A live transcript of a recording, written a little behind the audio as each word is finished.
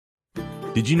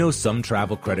Did you know some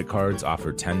travel credit cards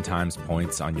offer 10 times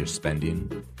points on your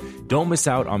spending? Don't miss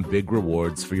out on big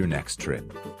rewards for your next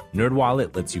trip.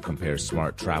 NerdWallet lets you compare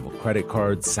smart travel credit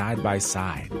cards side by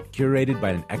side, curated by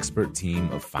an expert team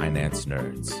of finance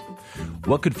nerds.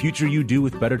 What could future you do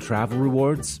with better travel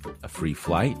rewards? A free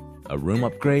flight? A room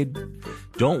upgrade?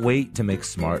 Don't wait to make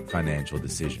smart financial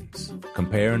decisions.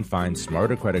 Compare and find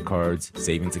smarter credit cards,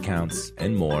 savings accounts,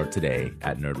 and more today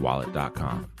at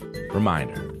nerdwallet.com.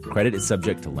 Reminder, credit is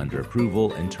subject to lender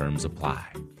approval and terms apply.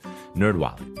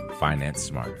 NerdWallet, finance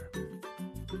smarter.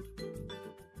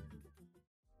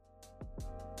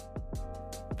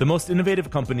 The most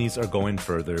innovative companies are going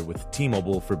further with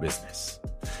T-Mobile for Business.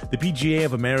 The PGA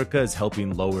of America is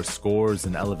helping lower scores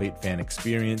and elevate fan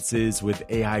experiences with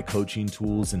AI coaching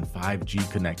tools and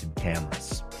 5G connected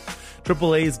cameras.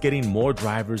 AAA is getting more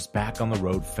drivers back on the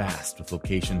road fast with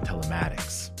location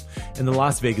telematics. And the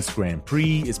Las Vegas Grand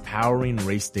Prix is powering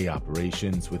race day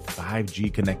operations with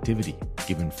 5G connectivity,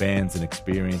 giving fans an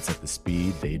experience at the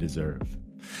speed they deserve.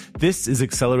 This is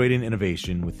accelerating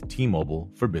innovation with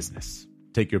T-Mobile for Business.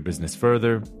 Take your business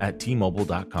further at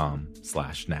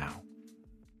T-Mobile.com/now.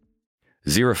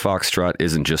 Zero Foxtrot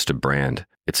isn't just a brand,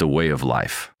 it's a way of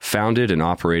life. Founded and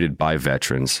operated by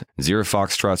veterans, Zero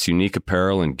Foxtrot's unique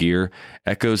apparel and gear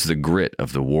echoes the grit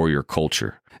of the warrior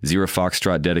culture. Zero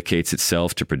Foxtrot dedicates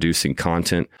itself to producing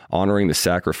content, honoring the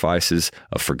sacrifices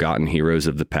of forgotten heroes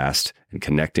of the past, and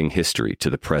connecting history to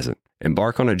the present.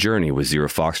 Embark on a journey with Zero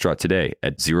Foxtrot today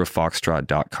at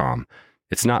ZeroFoxtrot.com.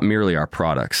 It's not merely our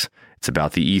products, it's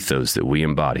about the ethos that we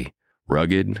embody.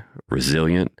 Rugged,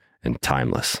 resilient, and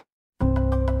timeless.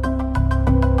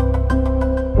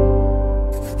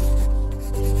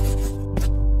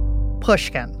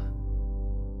 Pushkin.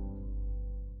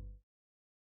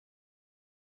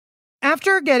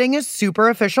 After getting a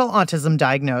superficial autism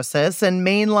diagnosis and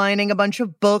mainlining a bunch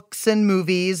of books and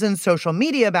movies and social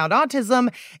media about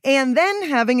autism, and then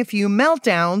having a few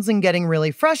meltdowns and getting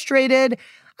really frustrated,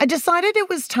 I decided it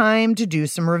was time to do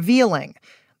some revealing.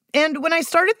 And when I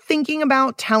started thinking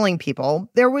about telling people,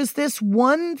 there was this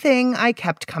one thing I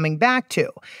kept coming back to,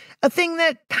 a thing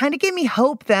that kind of gave me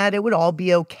hope that it would all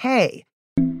be okay.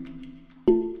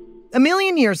 A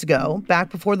million years ago,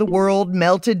 back before the world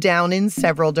melted down in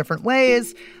several different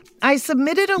ways, I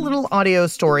submitted a little audio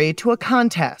story to a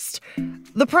contest.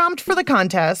 The prompt for the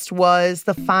contest was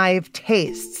the 5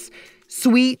 tastes: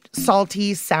 sweet,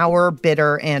 salty, sour,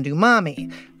 bitter, and umami.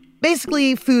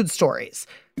 Basically, food stories.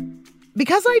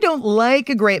 Because I don't like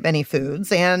a great many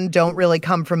foods and don't really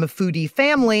come from a foodie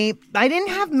family, I didn't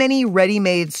have many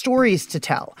ready-made stories to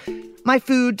tell. My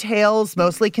food tales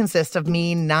mostly consist of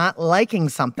me not liking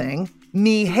something,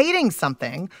 me hating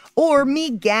something, or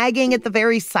me gagging at the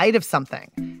very sight of something.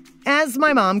 As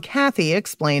my mom, Kathy,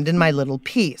 explained in my little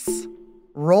piece.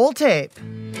 Roll tape.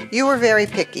 You were very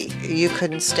picky. You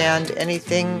couldn't stand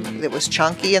anything that was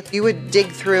chunky. You would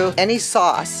dig through any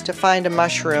sauce to find a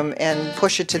mushroom and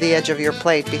push it to the edge of your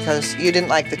plate because you didn't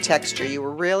like the texture. You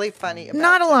were really funny about it.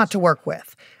 Not a lot to work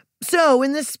with. So,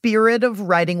 in the spirit of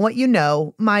writing what you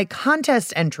know, my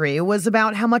contest entry was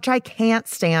about how much I can't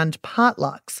stand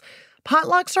potlucks.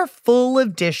 Potlucks are full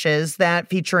of dishes that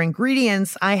feature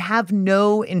ingredients I have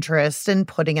no interest in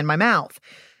putting in my mouth.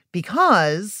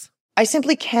 Because I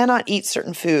simply cannot eat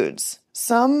certain foods.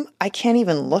 Some I can't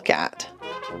even look at.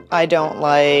 I don't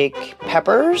like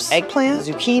peppers, eggplant,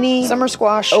 zucchini, summer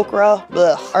squash, okra,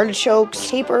 artichokes,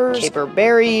 caper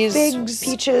berries, figs,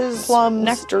 peaches, plums,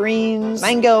 nectarines,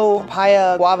 mango,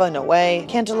 papaya, guava, no way,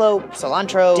 cantaloupe,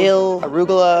 cilantro, dill,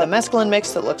 arugula, the mescaline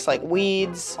mix that looks like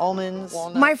weeds, almonds,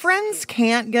 walnuts. My friends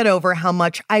can't get over how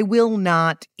much I will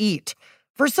not eat.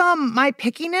 For some, my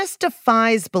pickiness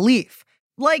defies belief.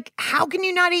 Like, how can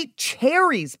you not eat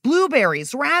cherries,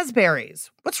 blueberries,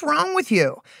 raspberries? What's wrong with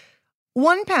you?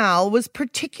 One pal was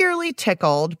particularly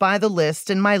tickled by the list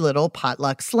in my little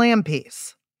potluck slam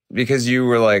piece. Because you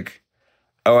were like,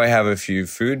 oh, I have a few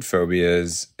food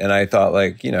phobias. And I thought,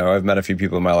 like, you know, I've met a few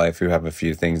people in my life who have a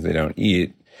few things they don't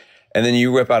eat. And then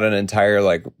you whip out an entire,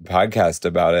 like, podcast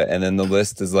about it. And then the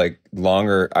list is, like,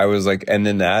 longer. I was like, and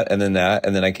then that, and then that,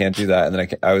 and then I can't do that. And then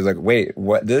I was like, wait,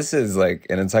 what? This is, like,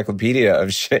 an encyclopedia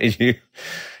of shit you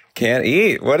can't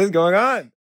eat. What is going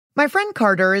on? My friend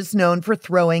Carter is known for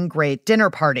throwing great dinner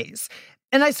parties.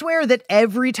 And I swear that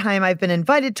every time I've been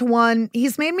invited to one,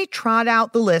 he's made me trot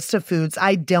out the list of foods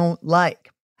I don't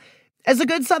like. As a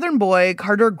good Southern boy,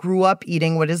 Carter grew up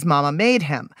eating what his mama made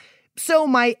him. So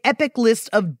my epic list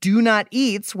of do not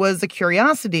eats was a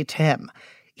curiosity to him.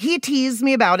 He teased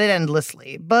me about it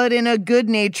endlessly, but in a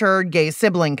good-natured gay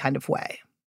sibling kind of way.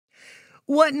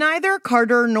 What neither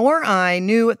Carter nor I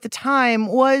knew at the time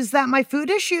was that my food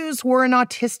issues were an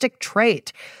autistic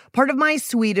trait, part of my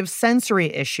suite of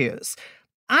sensory issues.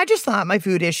 I just thought my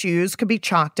food issues could be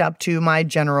chalked up to my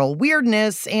general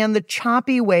weirdness and the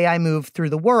choppy way I move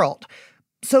through the world.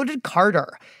 So did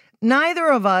Carter. Neither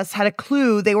of us had a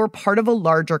clue they were part of a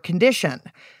larger condition.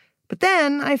 But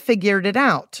then I figured it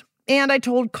out, and I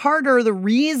told Carter the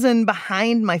reason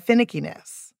behind my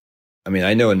finickiness. I mean,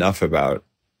 I know enough about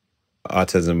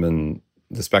autism and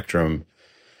the spectrum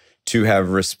to have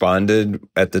responded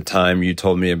at the time you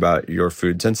told me about your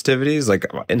food sensitivities. Like,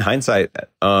 in hindsight,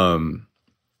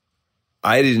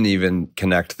 I didn't even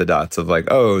connect the dots of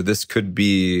like, oh, this could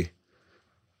be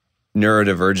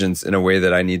neurodivergence in a way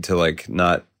that I need to like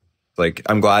not like.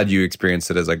 I'm glad you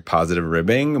experienced it as like positive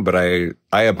ribbing, but I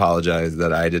apologize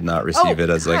that I did not receive it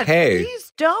as like, hey,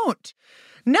 please don't.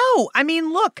 No, I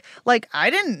mean, look, like I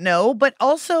didn't know, but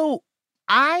also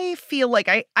I feel like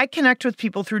I connect with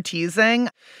people through teasing.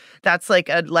 That's like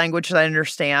a language that I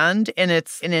understand, and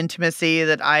it's an intimacy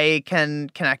that I can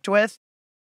connect with.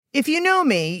 If you know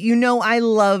me, you know I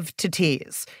love to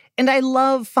tease, and I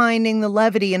love finding the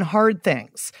levity in hard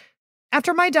things.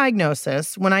 After my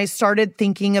diagnosis, when I started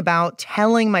thinking about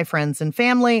telling my friends and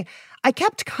family, I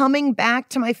kept coming back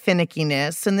to my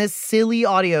finickiness and this silly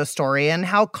audio story and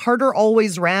how Carter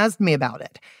always razzed me about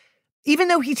it. Even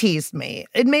though he teased me,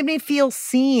 it made me feel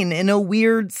seen in a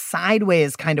weird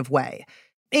sideways kind of way.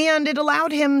 And it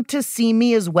allowed him to see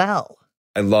me as well.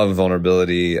 I love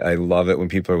vulnerability. I love it when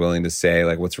people are willing to say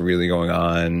like what's really going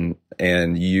on,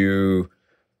 and you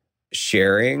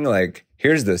sharing like,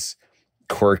 here's this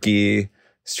quirky,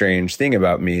 strange thing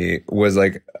about me was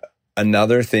like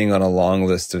another thing on a long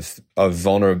list of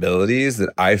vulnerabilities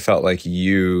that I felt like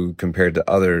you, compared to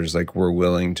others, like were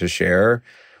willing to share,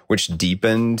 which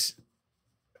deepened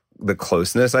the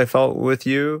closeness I felt with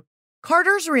you.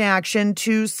 Carter's reaction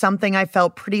to something I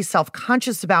felt pretty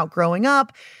self-conscious about growing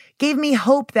up gave me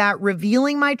hope that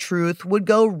revealing my truth would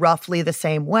go roughly the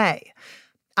same way.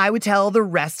 I would tell the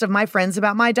rest of my friends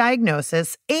about my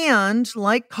diagnosis, and,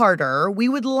 like Carter, we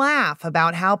would laugh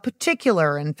about how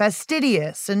particular and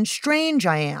fastidious and strange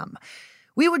I am.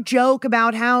 We would joke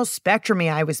about how spectrum-y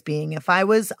I was being if I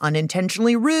was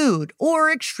unintentionally rude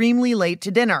or extremely late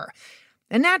to dinner.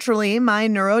 And naturally, my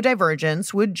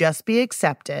neurodivergence would just be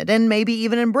accepted and maybe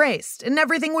even embraced, and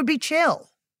everything would be chill.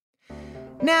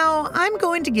 Now, I'm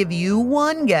going to give you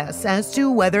one guess as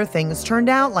to whether things turned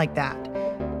out like that.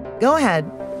 Go ahead.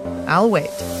 I'll wait.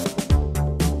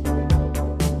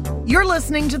 You're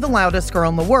listening to The Loudest Girl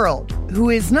in the World,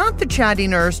 who is not the chatty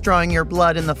nurse drawing your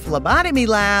blood in the phlebotomy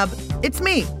lab. It's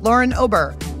me, Lauren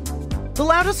Ober. The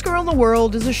Loudest Girl in the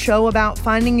World is a show about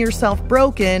finding yourself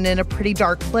broken in a pretty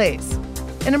dark place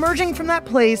and emerging from that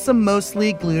place a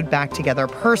mostly glued back together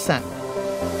person.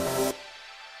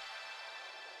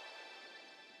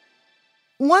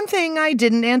 One thing I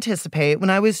didn't anticipate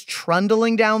when I was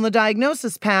trundling down the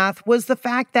diagnosis path was the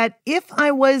fact that if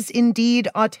I was indeed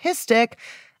autistic,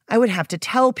 I would have to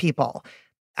tell people.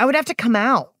 I would have to come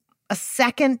out a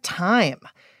second time.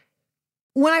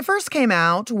 When I first came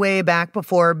out, way back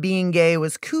before being gay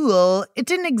was cool, it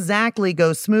didn't exactly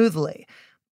go smoothly.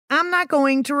 I'm not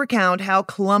going to recount how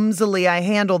clumsily I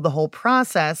handled the whole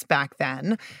process back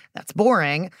then. That's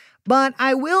boring. But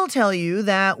I will tell you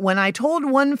that when I told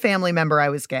one family member I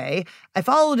was gay, I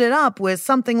followed it up with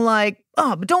something like,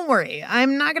 oh, but don't worry,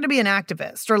 I'm not going to be an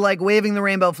activist, or like waving the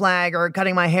rainbow flag or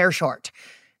cutting my hair short.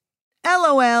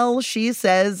 LOL, she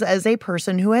says, as a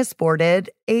person who has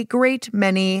sported a great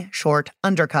many short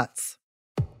undercuts.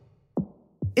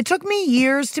 It took me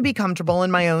years to be comfortable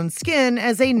in my own skin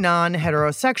as a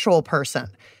non-heterosexual person.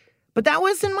 But that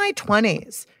was in my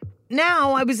 20s.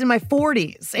 Now I was in my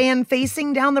 40s and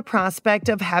facing down the prospect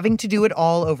of having to do it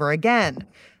all over again.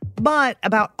 But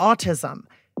about autism.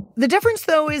 The difference,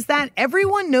 though, is that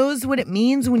everyone knows what it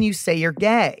means when you say you're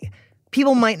gay.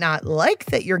 People might not like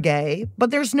that you're gay,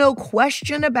 but there's no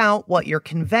question about what you're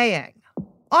conveying.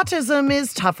 Autism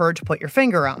is tougher to put your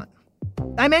finger on.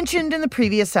 I mentioned in the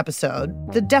previous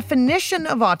episode, the definition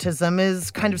of autism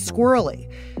is kind of squirrely.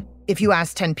 If you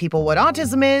ask 10 people what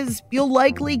autism is, you'll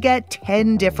likely get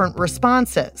 10 different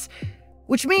responses.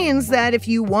 Which means that if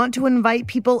you want to invite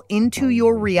people into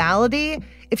your reality,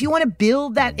 if you want to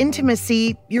build that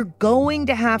intimacy, you're going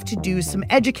to have to do some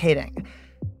educating.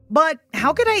 But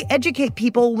how could I educate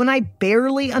people when I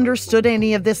barely understood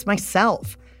any of this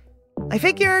myself? I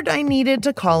figured I needed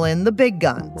to call in the big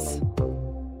guns.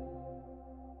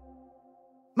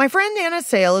 My friend Anna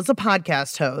Sale is a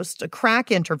podcast host, a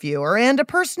crack interviewer, and a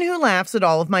person who laughs at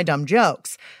all of my dumb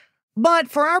jokes.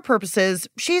 But for our purposes,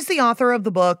 she's the author of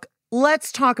the book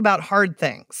let's talk about hard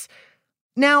things.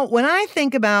 Now, when I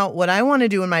think about what I want to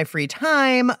do in my free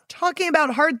time, talking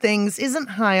about hard things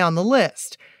isn't high on the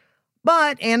list.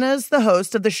 But Anna's the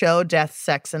host of the show Death,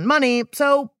 Sex, and Money,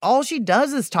 so all she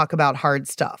does is talk about hard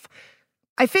stuff.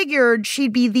 I figured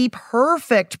she'd be the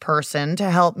perfect person to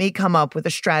help me come up with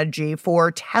a strategy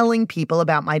for telling people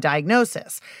about my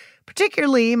diagnosis,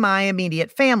 particularly my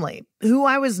immediate family, who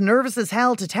I was nervous as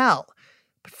hell to tell.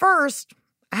 But first,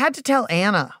 I had to tell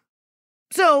Anna.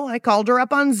 So I called her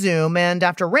up on Zoom, and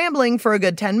after rambling for a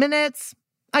good 10 minutes,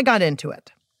 I got into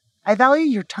it. I value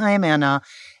your time, Anna,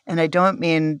 and I don't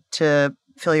mean to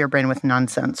fill your brain with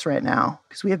nonsense right now,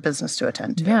 because we have business to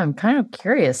attend to. Yeah, I'm kind of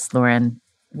curious, Lauren,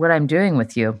 what I'm doing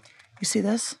with you. You see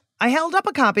this? I held up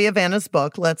a copy of Anna's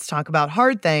book, Let's Talk About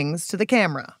Hard Things, to the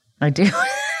camera. I do.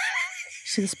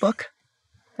 See this book?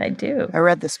 I do. I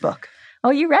read this book.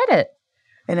 Oh, you read it?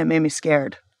 And it made me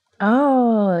scared.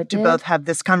 Oh, to both have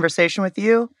this conversation with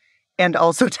you and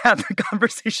also to have the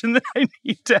conversation that I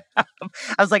need to have.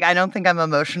 I was like, I don't think I'm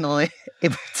emotionally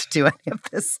able to do any of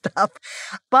this stuff.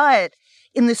 But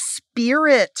in the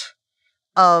spirit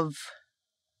of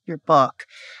your book,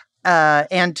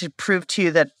 and to prove to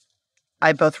you that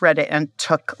I both read it and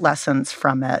took lessons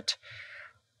from it,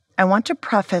 I want to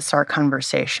preface our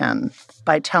conversation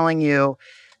by telling you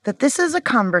that this is a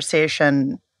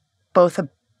conversation both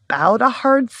about a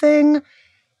hard thing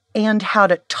and how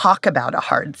to talk about a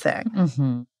hard thing.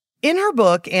 Mm-hmm. In her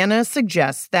book, Anna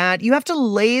suggests that you have to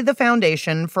lay the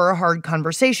foundation for a hard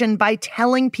conversation by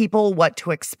telling people what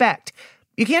to expect.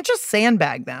 You can't just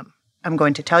sandbag them. I'm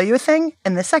going to tell you a thing,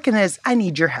 and the second is, I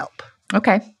need your help.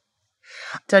 Okay.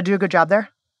 Did I do a good job there?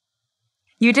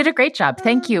 You did a great job.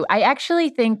 Thank you. I actually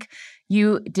think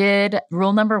you did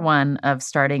rule number 1 of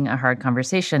starting a hard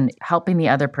conversation, helping the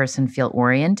other person feel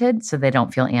oriented so they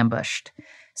don't feel ambushed.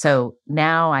 So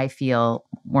now I feel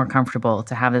more comfortable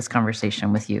to have this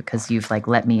conversation with you because you've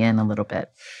let me in a little bit.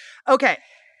 Okay.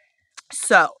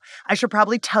 So I should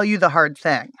probably tell you the hard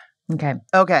thing. Okay.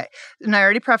 And I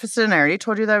already prefaced it and I already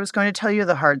told you that I was going to tell you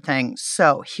the hard thing.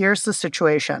 So here's the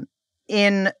situation.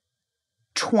 I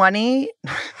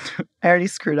already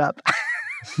screwed up.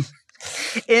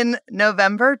 In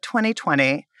November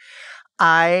 2020,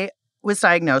 I was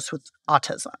diagnosed with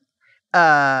autism,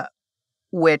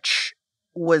 which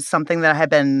was something that I had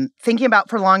been thinking about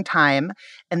for a long time.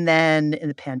 And then in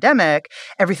the pandemic,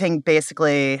 everything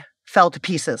basically fell to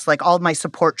pieces. All of my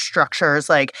support structures,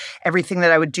 everything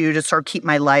that I would do to sort of keep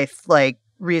my life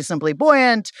reasonably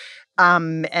buoyant,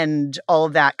 and all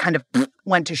of that kind of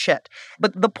went to shit.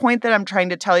 But the point that I'm trying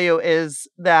to tell you is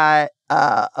that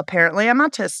apparently I'm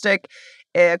autistic,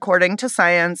 according to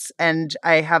science, and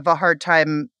I have a hard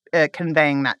time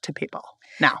conveying that to people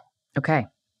now. Okay.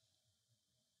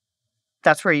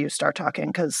 That's where you start talking,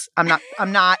 because I'm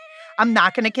not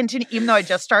going to continue, even though I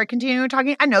just started continuing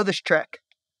talking. I know this trick.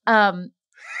 Well,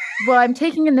 I'm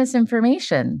taking in this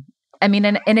information. I mean,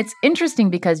 and it's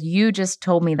interesting because you just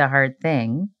told me the hard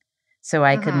thing. So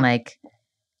I can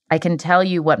I can tell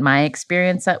you what my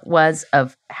experience was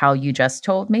of how you just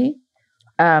told me.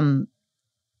 And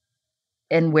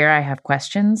where I have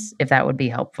questions, if that would be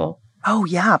helpful. Oh,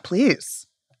 yeah, please.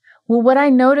 Well, what I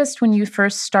noticed when you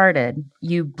first started,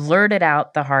 you blurted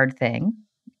out the hard thing,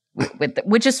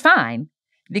 which is fine,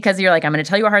 because you're like, I'm going to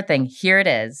tell you a hard thing. Here it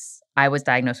is. I was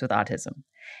diagnosed with autism.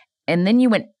 And then you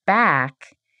went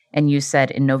back and you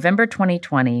said, in November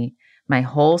 2020, my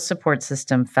whole support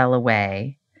system fell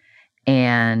away.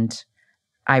 And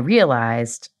I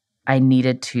realized I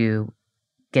needed to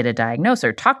get a diagnosis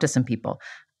or talk to some people.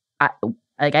 I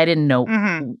didn't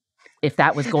know if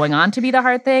that was going on to be the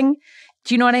hard thing.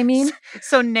 Do you know what I mean?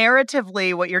 So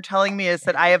narratively, what you're telling me is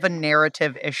that I have a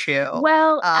narrative issue.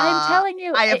 Well, I'm telling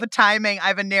you. I have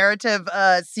a narrative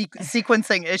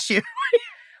sequencing issue.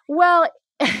 Well.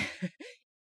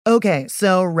 Okay,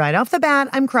 so right off the bat,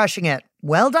 I'm crushing it.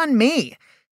 Well done me.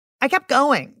 I kept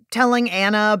going, telling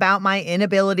Anna about my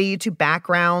inability to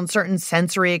background certain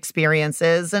sensory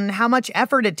experiences and how much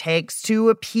effort it takes to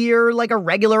appear like a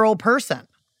regular old person.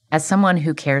 As someone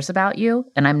who cares about you,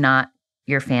 and I'm not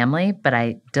your family, but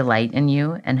I delight in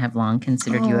you and have long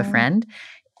considered you a friend,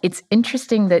 it's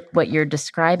interesting that what you're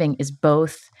describing is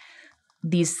both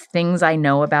these things I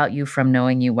know about you from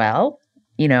knowing you well,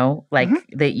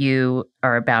 that you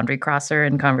are a boundary crosser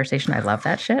in conversation. I love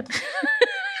that shit.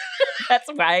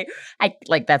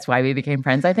 That's why we became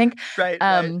friends, I think. Right.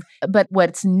 But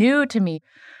what's new to me,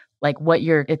 what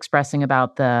you're expressing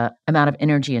about the amount of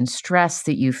energy and stress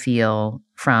that you feel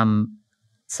from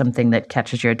something that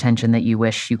catches your attention that you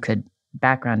wish you could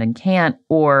background and can't,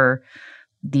 or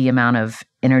the amount of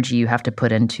energy you have to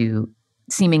put into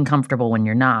seeming comfortable when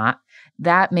you're not,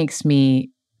 that makes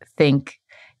me think,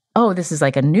 oh, this is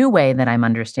like a new way that I'm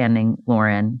understanding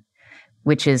Lauren,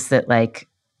 which is that like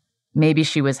maybe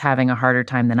she was having a harder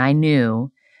time than I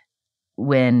knew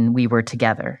when we were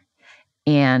together.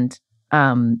 And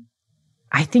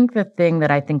I think the thing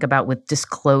that I think about with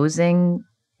disclosing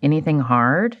anything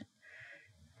hard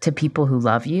to people who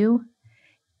love you,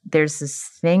 there's this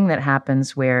thing that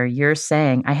happens where you're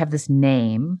saying, I have this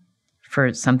name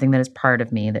for something that is part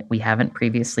of me that we haven't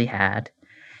previously had.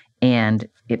 And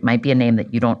it might be a name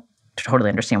that you don't totally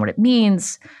understand what it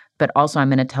means, but also I'm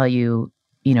going to tell you,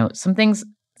 you know, some things,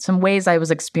 some ways I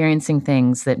was experiencing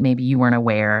things that maybe you weren't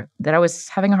aware, that I was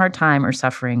having a hard time or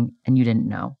suffering and you didn't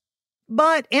know.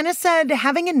 But Anna said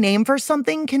having a name for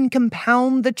something can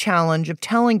compound the challenge of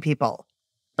telling people.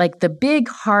 Like the big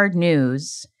hard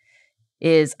news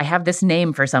is I have this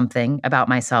name for something about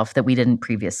myself that we didn't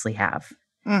previously have.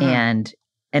 Mm-hmm.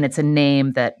 And it's a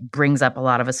name that brings up a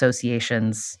lot of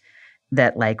associations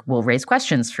that like will raise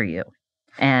questions for you.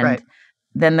 And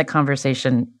then the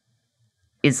conversation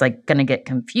is like going to get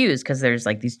confused because there's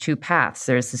like these two paths.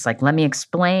 There's this like, let me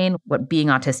explain what being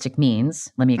autistic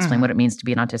means. Let me explain what it means to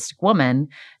be an autistic woman.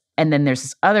 And then there's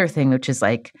this other thing, which is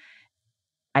like,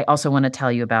 I also want to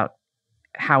tell you about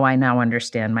how I now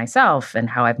understand myself and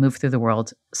how I've moved through the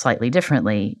world slightly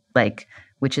differently, like,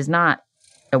 which is not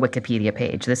a Wikipedia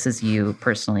page. This is you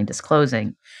personally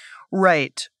disclosing.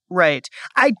 Right.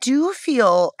 I do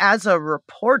feel as a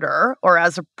reporter or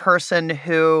as a person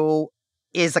who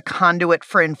is a conduit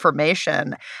for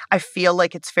information, I feel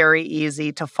like it's very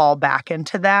easy to fall back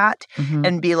into that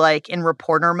and be like in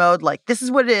reporter mode, like this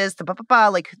is what it is,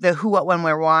 like the who, what, when,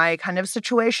 where, why kind of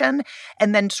situation,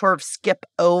 and then sort of skip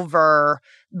over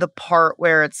the part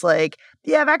where it's like,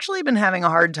 yeah, I've actually been having a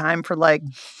hard time for like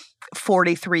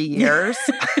 43 years.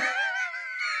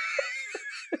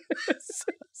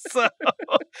 So,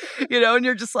 you know, and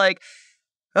you're just like,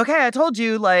 okay, I told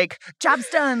you, like, job's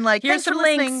done. Like, here's thanks some for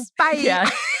listening. links. Bye. Yeah.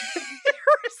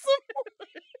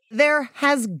 There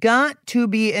has got to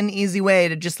be an easy way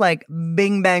to just like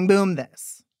bing, bang, boom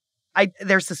this.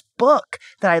 There's this book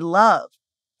that I love,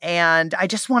 and I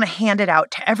just want to hand it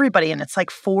out to everybody. And it's like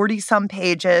 40-some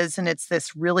pages, and it's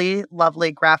this really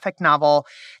lovely graphic novel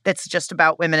that's just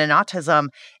about women and autism.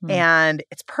 And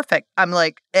it's perfect. I'm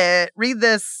like, read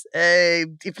this.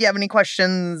 If you have any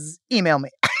questions, email me.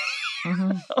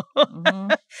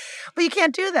 But you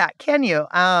can't do that, can you?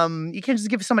 You can't just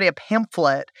give somebody a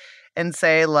pamphlet and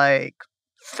say, like,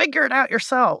 figure it out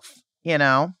yourself, you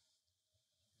know?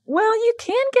 Well, you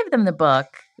can give them the book,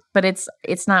 but it's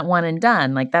not one and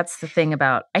done. Like, that's the thing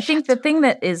about, I think the thing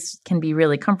that can be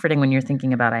really comforting when you're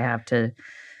thinking about I have to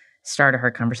start a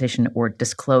hard conversation or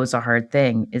disclose a hard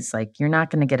thing is like, you're not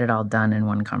going to get it all done in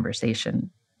one conversation.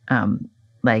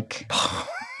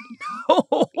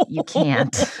 You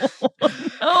can't.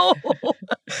 No.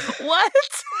 What?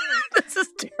 This is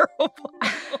terrible.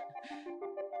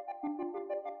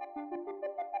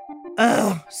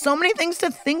 Oh, so many things to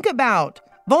think about.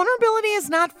 Vulnerability is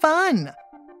not fun.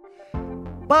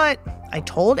 But I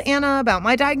told Anna about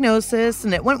my diagnosis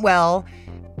and it went well.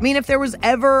 I mean, if there was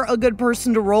ever a good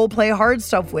person to role play hard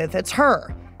stuff with, it's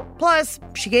her. Plus,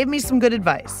 she gave me some good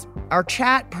advice. Our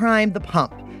chat primed the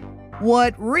pump.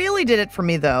 What really did it for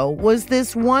me, though, was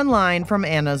this one line from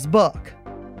Anna's book.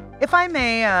 If I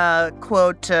may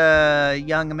quote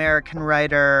young American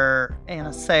writer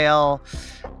Anna Sale,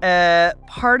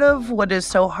 part of what is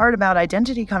so hard about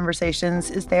identity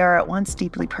conversations is they are at once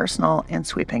deeply personal and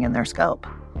sweeping in their scope.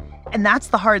 And that's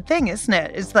the hard thing, isn't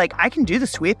it? It's like, I can do the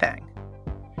sweeping.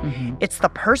 It's the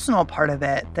personal part of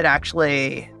it that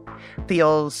actually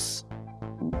feels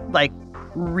like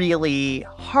really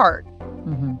hard.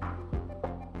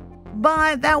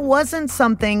 But that wasn't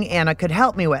something Anna could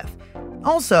help me with.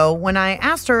 Also, when I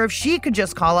asked her if she could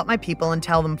just call up my people and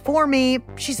tell them for me,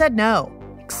 she said no.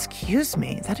 Excuse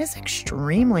me, that is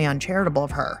extremely uncharitable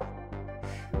of her.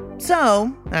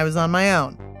 So, I was on my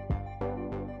own.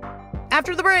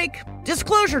 After the break,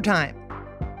 disclosure time.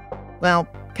 Well,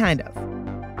 kind of.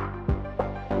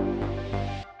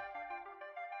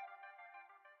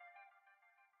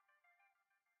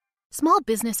 Small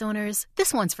business owners,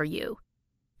 this one's for you.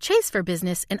 Chase for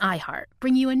Business and iHeart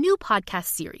bring you a new podcast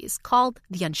series called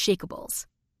The Unshakables.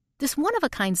 This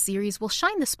one-of-a-kind series will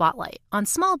shine the spotlight on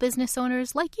small business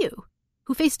owners like you,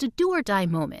 who faced a do-or-die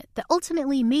moment that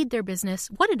ultimately made their business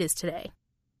what it is today.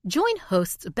 Join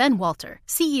hosts Ben Walter,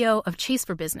 CEO of Chase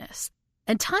for Business,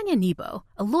 and Tanya Nebo,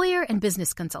 a lawyer and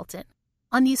business consultant,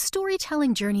 on these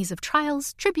storytelling journeys of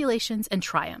trials, tribulations, and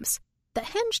triumphs that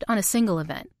hinged on a single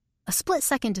event, a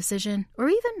split-second decision, or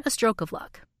even a stroke of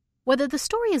luck. Whether the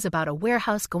story is about a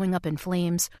warehouse going up in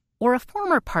flames or a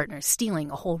former partner stealing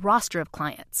a whole roster of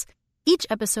clients, each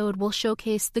episode will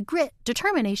showcase the grit,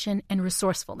 determination, and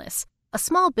resourcefulness a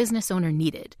small business owner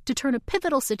needed to turn a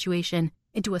pivotal situation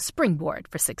into a springboard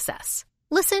for success.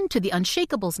 Listen to The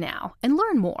Unshakables now and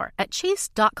learn more at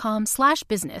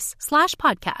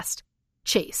chase.com/business/podcast.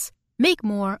 Chase, make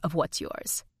more of what's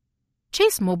yours.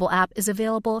 Chase mobile app is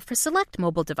available for select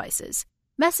mobile devices.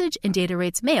 Message and data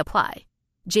rates may apply.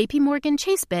 JP Morgan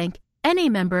Chase Bank, NA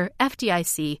member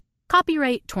FDIC,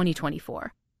 copyright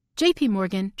 2024. JP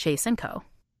Morgan Chase & Co.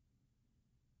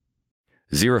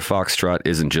 Zero Foxtrot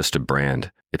isn't just a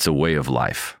brand, it's a way of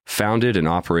life. Founded and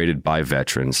operated by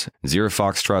veterans, Zero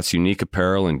Foxtrot's unique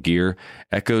apparel and gear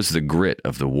echoes the grit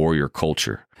of the warrior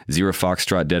culture. Zero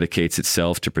Foxtrot dedicates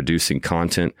itself to producing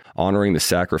content, honoring the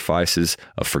sacrifices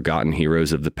of forgotten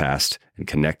heroes of the past, and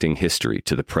connecting history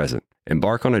to the present.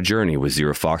 Embark on a journey with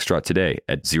Zero Foxtrot today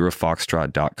at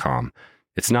zerofoxtrot.com.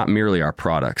 It's not merely our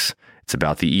products, it's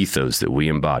about the ethos that we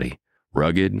embody.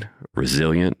 Rugged,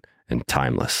 resilient, and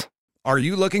timeless. Are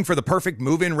you looking for the perfect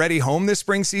move-in ready home this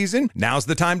spring season? Now's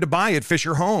the time to buy at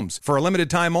Fisher Homes. For a limited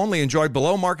time only, enjoy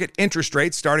below-market interest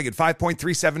rates starting at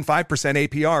 5.375%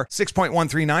 APR,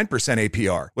 6.139%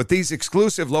 APR. With these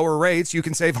exclusive lower rates, you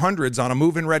can save hundreds on a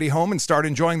move-in ready home and start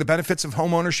enjoying the benefits of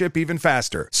home ownership even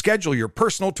faster. Schedule your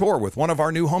personal tour with one of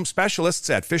our new home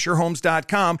specialists at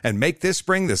FisherHomes.com and make this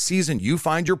spring the season you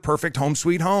find your perfect home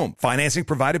sweet home. Financing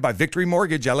provided by Victory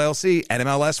Mortgage, LLC,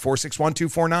 NMLS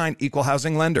 461249, Equal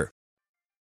Housing Lender.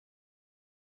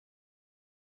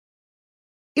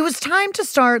 It was time to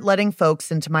start letting folks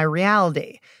into my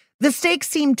reality. The stakes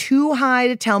seemed too high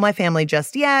to tell my family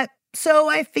just yet, so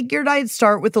I figured I'd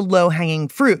start with the low-hanging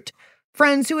fruit.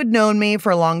 Friends who had known me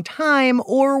for a long time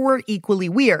or were equally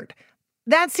weird.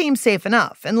 That seemed safe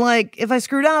enough, and if I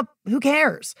screwed up, who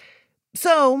cares?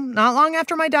 So, not long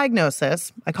after my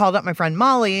diagnosis, I called up my friend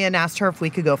Molly and asked her if we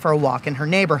could go for a walk in her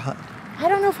neighborhood. I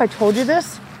don't know if I told you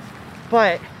this,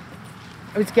 but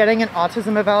I was getting an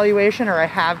autism evaluation, or I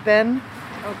have been.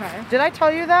 Okay. Did I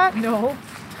tell you that? No.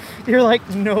 You're like,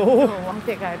 no. I don't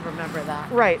think I'd remember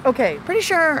that. Right, okay. Pretty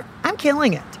sure I'm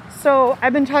killing it. So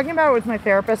I've been talking about it with my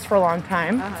therapist for a long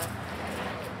time.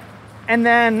 And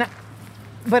then,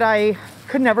 but I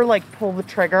could never pull the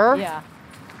trigger. Yeah.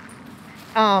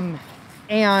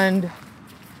 And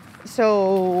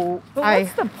so But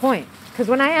what's the point? Because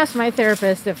when I asked my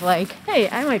therapist if hey,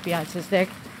 I might be autistic,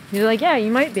 he's like, yeah,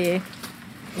 you might be.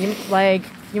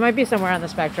 You might be somewhere on the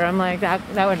spectrum.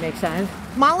 That would make sense.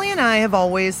 Molly and I have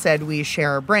always said we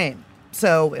share a brain.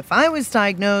 So if I was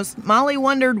diagnosed, Molly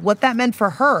wondered what that meant for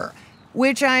her,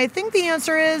 which I think the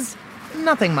answer is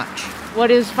nothing much.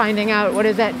 What is finding out? What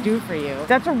does that do for you?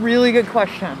 That's a really good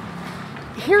question.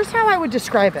 Here's how I would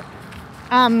describe it.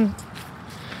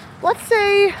 Let's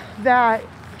say that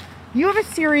you have a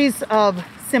series of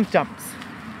symptoms,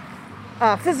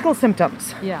 physical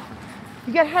symptoms. Yeah.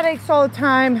 You get headaches all the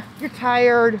time, you're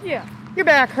tired, Yeah. your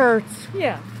back hurts.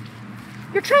 Yeah.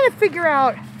 You're trying to figure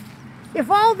out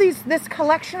if all this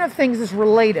collection of things is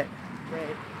related.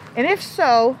 Right. And if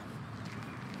so,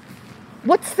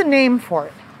 what's the name for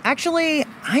it? Actually,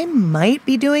 I might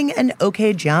be doing an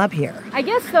okay job here. I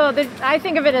guess, though, I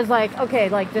think of it as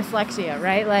dyslexia,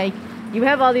 right? You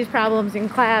have all these problems in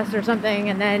class or something,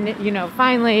 and then,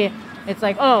 finally it's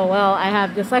oh, well, I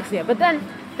have dyslexia. But then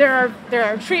there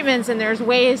are treatments and there's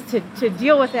ways to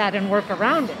deal with that and work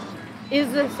around it.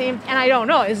 Is the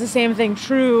same thing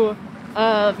true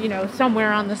of,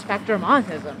 somewhere on the spectrum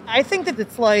autism? I think that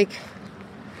it's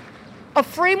a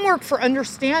framework for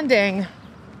understanding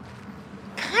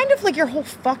kind of your whole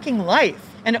fucking life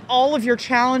and all of your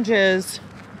challenges.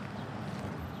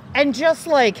 And just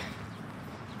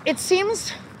it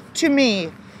seems to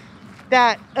me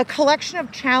that a collection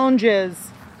of challenges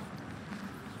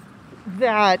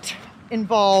that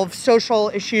involve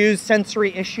social issues,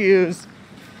 sensory issues,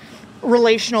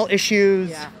 relational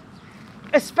issues,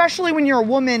 especially when you're a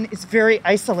woman, is very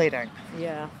isolating.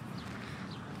 Yeah.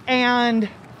 And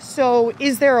so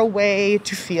is there a way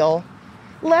to feel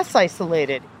less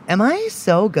isolated? Am I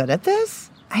so good at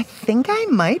this? I think I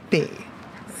might be.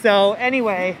 So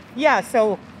anyway,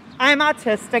 so I'm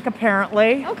autistic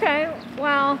apparently. Okay,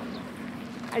 well,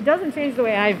 it doesn't change the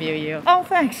way I view you. Oh,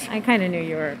 thanks. I kind of knew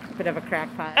you were a bit of a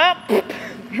crackpot.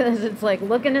 Because it's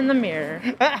looking in the mirror.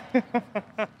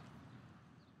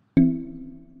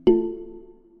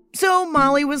 So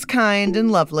Molly was kind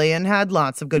and lovely and had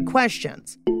lots of good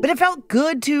questions. But it felt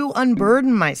good to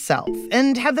unburden myself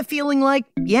and have the feeling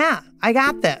yeah, I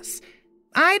got this.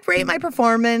 I'd rate my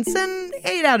performance an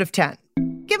 8 out of 10.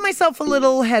 Give myself a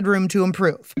little headroom to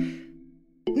improve.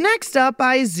 Next up,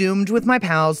 I Zoomed with my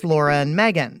pals Laura and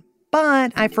Megan.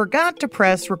 But I forgot to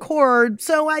press record,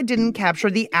 so I didn't capture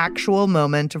the actual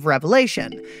moment of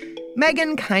revelation.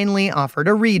 Megan kindly offered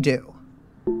a redo.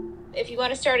 If you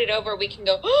want to start it over, we can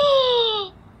go,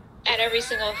 oh, at every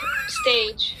single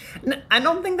stage. I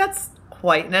don't think that's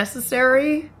quite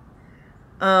necessary.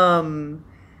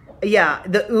 Yeah,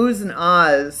 the oohs and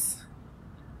ahs,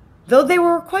 though they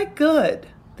were quite good.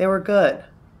 They were good.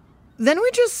 Then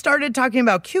we just started talking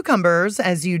about cucumbers,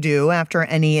 as you do after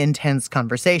any intense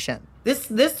conversation.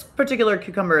 This particular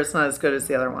cucumber is not as good as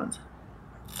the other ones.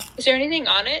 Is there anything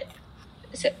on it?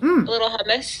 Is it a little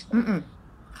hummus? Mm-mm.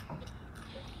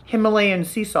 Himalayan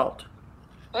sea salt.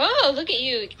 Oh, look at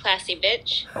you, classy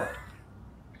bitch.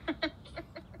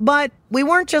 But we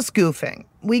weren't just goofing.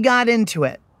 We got into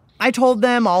it. I told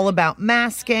them all about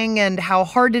masking and how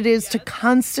hard it is to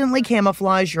constantly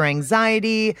camouflage your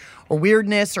anxiety or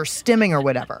weirdness or stimming or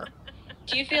whatever.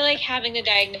 Do you feel like having the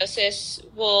diagnosis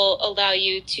will allow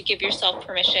you to give yourself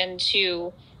permission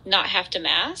to not have to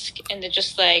mask and to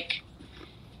just like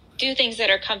do things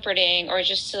that are comforting, or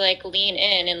just to like lean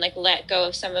in and like let go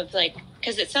of some of like,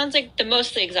 because it sounds like the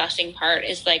mostly exhausting part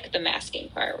is like the masking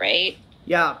part, right?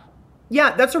 Yeah,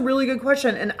 that's a really good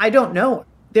question. And I don't know.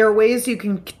 There are ways you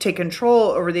can take control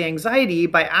over the anxiety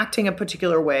by acting a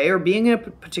particular way or being in a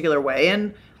particular way.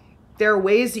 And there are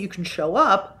ways that you can show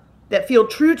up that feel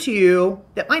true to you,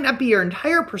 that might not be your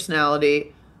entire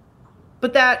personality,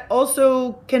 but that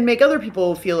also can make other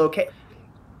people feel okay.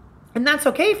 And that's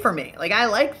okay for me. Like, I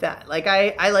like that. Like,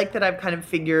 I like that I've kind of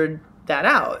figured that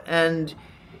out. And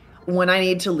when I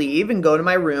need to leave and go to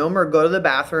my room or go to the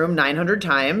bathroom 900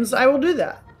 times, I will do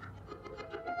that.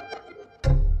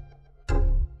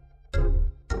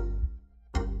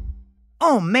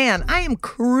 Oh man, I am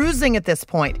cruising at this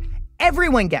point.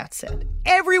 Everyone gets it.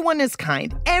 Everyone is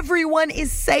kind. Everyone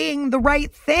is saying the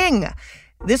right thing.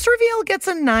 This reveal gets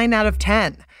a 9 out of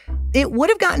 10. It would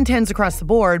have gotten 10s across the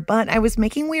board, but I was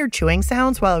making weird chewing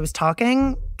sounds while I was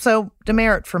talking, so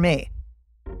demerit for me.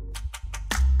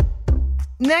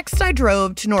 Next, I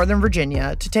drove to Northern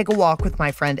Virginia to take a walk with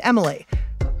my friend Emily.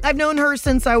 I've known her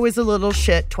since I was a little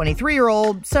shit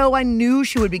 23-year-old, so I knew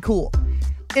she would be cool.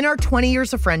 In our 20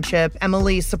 years of friendship,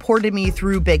 Emily supported me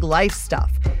through big life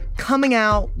stuff. Coming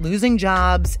out, losing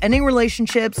jobs, ending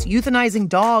relationships, euthanizing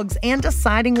dogs, and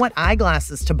deciding what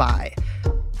eyeglasses to buy.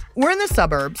 We're in the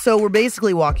suburbs, so we're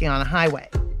basically walking on a highway,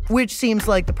 which seems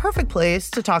like the perfect place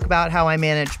to talk about how I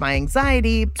manage my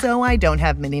anxiety so I don't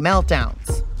have mini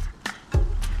meltdowns.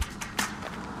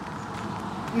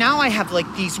 Now I have like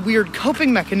these weird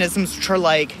coping mechanisms which are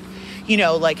like, you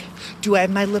know, like, do I have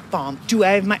my lip balm? Do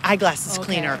I have my eyeglasses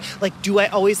cleaner? Like, do I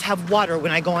always have water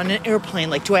when I go on an airplane?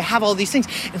 Like, do I have all these things?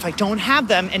 And if I don't have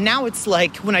them, and now it's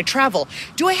like when I travel,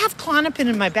 do I have Klonopin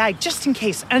in my bag just in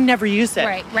case? I never use it.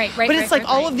 Right. But it's like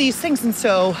all of these things, and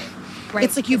so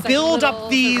it's like you build up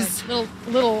these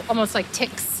little almost like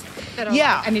tics.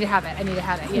 Yeah, I need to have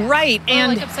it. Yeah. Right,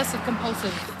 and like obsessive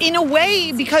compulsive. In a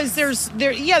way, because there's some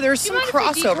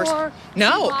crossovers.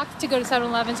 No, to go to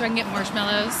 7-Eleven so I can get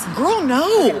marshmallows. Girl,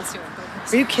 no.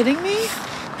 Are you kidding me?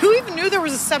 Who even knew there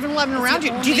was a 7-Eleven around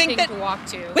you? Do you think that? To walk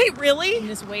to. Wait, really? In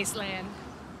this wasteland.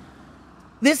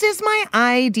 This is my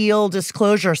ideal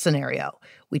disclosure scenario.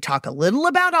 We talk a little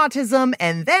about autism,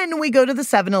 and then we go to the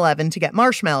 7-Eleven to get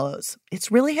marshmallows.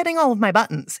 It's really hitting all of my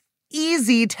buttons.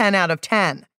 Easy 10 out of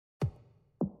 10.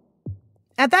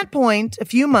 At that point, a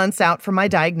few months out from my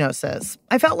diagnosis,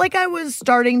 I felt like I was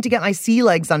starting to get my sea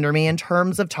legs under me in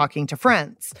terms of talking to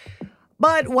friends.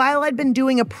 But while I'd been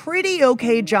doing a pretty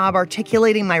okay job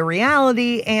articulating my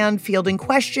reality and fielding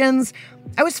questions,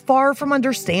 I was far from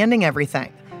understanding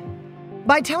everything.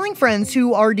 By telling friends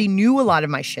who already knew a lot of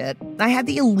my shit, I had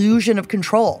the illusion of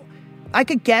control. I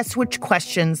could guess which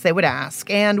questions they would ask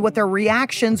and what their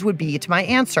reactions would be to my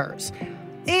answers.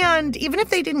 And even if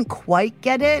they didn't quite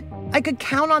get it, I could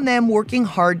count on them working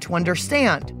hard to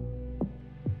understand.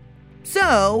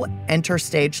 So, enter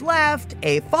stage left,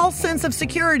 a false sense of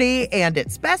security, and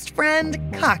its best friend,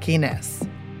 cockiness.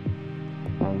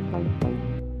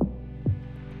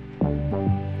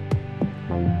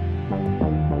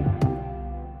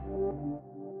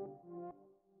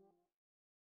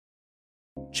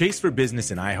 Chase for Business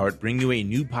and iHeart bring you a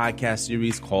new podcast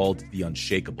series called The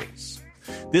Unshakables.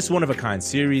 This one-of-a-kind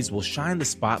series will shine the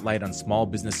spotlight on small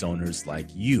business owners like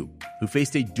you, who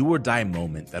faced a do-or-die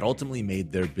moment that ultimately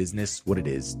made their business what it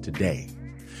is today.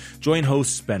 Join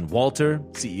hosts Ben Walter,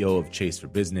 CEO of Chase for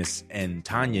Business, and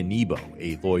Tanya Nebo,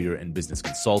 a lawyer and business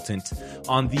consultant,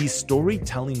 on these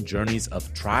storytelling journeys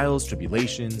of trials,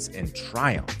 tribulations, and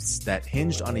triumphs that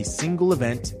hinged on a single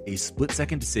event, a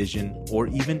split-second decision, or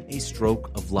even a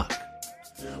stroke of luck.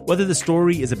 Whether the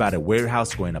story is about a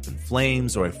warehouse going up in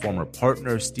flames or a former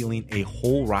partner stealing a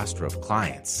whole roster of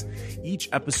clients, each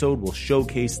episode will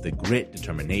showcase the grit,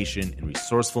 determination, and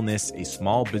resourcefulness a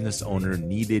small business owner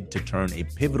needed to turn a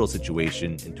pivotal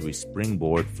situation into a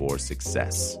springboard for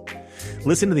success.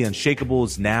 Listen to The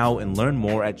Unshakables now and learn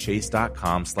more at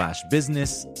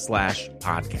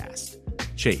chase.com/business/podcast.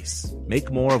 Chase,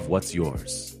 make more of what's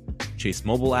yours. Chase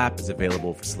mobile app is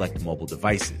available for select mobile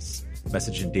devices.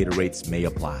 Message and data rates may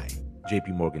apply. JP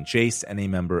Morgan Chase, NA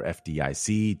member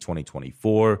FDIC,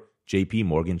 2024, JP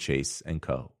Morgan Chase &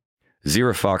 Co.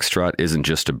 Zero Foxtrot isn't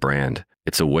just a brand,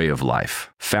 it's a way of life.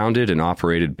 Founded and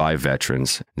operated by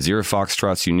veterans, Zero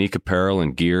Foxtrot's unique apparel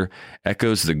and gear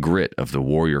echoes the grit of the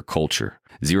warrior culture.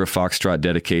 Zero Foxtrot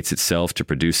dedicates itself to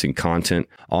producing content,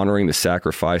 honoring the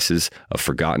sacrifices of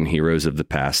forgotten heroes of the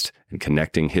past, and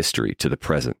connecting history to the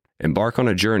present. Embark on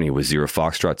a journey with Zero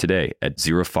Foxtrot today at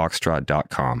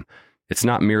zerofoxtrot.com. It's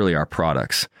not merely our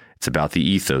products, it's about the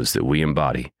ethos that we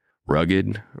embody.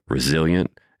 Rugged,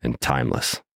 resilient, and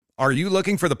timeless. Are you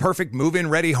looking for the perfect move-in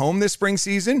ready home this spring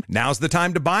season? Now's the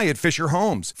time to buy at Fisher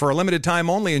Homes. For a limited time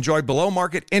only, enjoy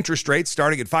below-market interest rates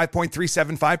starting at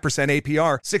 5.375%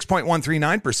 APR,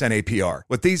 6.139% APR.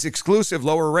 With these exclusive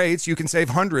lower rates, you can save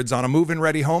hundreds on a move-in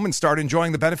ready home and start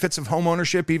enjoying the benefits of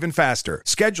homeownership even faster.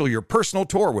 Schedule your personal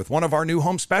tour with one of our new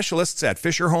home specialists at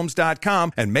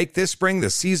FisherHomes.com and make this spring the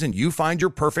season you find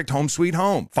your perfect home sweet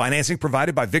home. Financing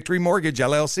provided by Victory Mortgage,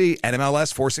 LLC,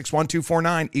 NMLS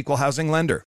 461249, Equal Housing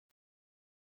Lender.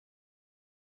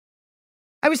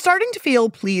 I was starting to feel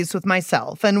pleased with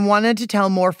myself and wanted to tell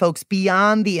more folks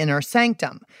beyond the inner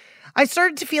sanctum. I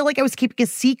started to feel like I was keeping a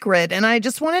secret, and I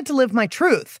just wanted to live my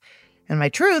truth. And my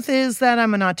truth is that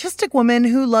I'm an autistic woman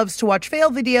who loves to watch fail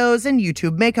videos and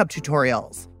YouTube makeup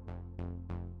tutorials.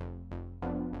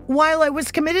 While I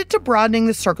was committed to broadening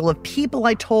the circle of people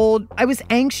I told, I was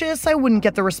anxious I wouldn't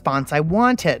get the response I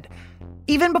wanted.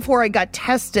 Even before I got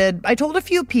tested, I told a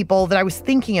few people that I was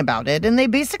thinking about it, and they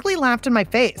basically laughed in my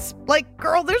face. Like,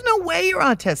 girl, there's no way you're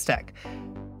autistic.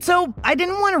 So I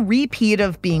didn't want a repeat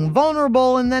of being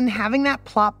vulnerable and then having that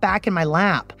plop back in my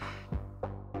lap.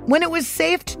 When it was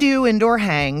safe to do indoor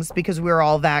hangs because we were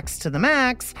all vaxxed to the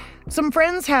max, some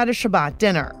friends had a Shabbat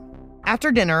dinner.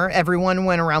 After dinner, everyone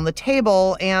went around the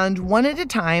table and one at a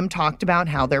time talked about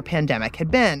how their pandemic had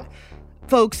been.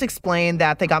 Folks explained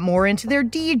that they got more into their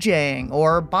DJing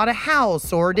or bought a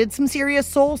house or did some serious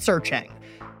soul searching.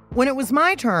 When it was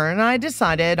my turn, I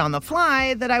decided on the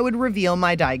fly that I would reveal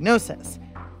my diagnosis.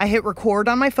 I hit record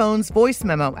on my phone's voice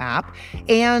memo app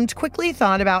and quickly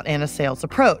thought about Anna Sale's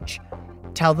approach.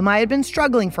 Tell them I had been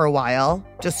struggling for a while,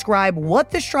 describe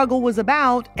what the struggle was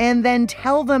about, and then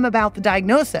tell them about the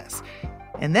diagnosis.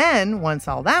 And then, once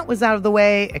all that was out of the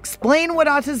way, explain what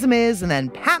autism is and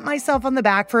then pat myself on the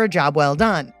back for a job well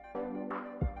done.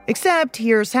 Except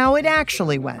here's how it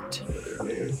actually went.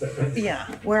 Yeah,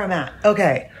 where I'm at.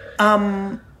 Okay.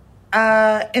 In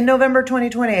November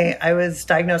 2020, I was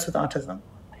diagnosed with autism.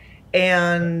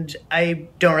 And I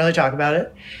don't really talk about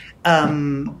it,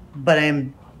 but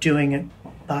I'm doing a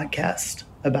podcast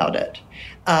about it.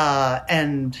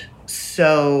 And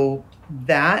so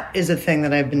that is a thing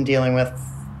that I've been dealing with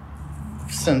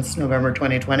since November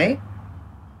 2020.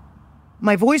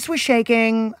 My voice was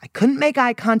shaking. I couldn't make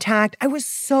eye contact. I was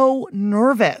so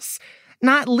nervous,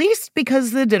 not least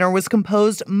because the dinner was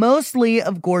composed mostly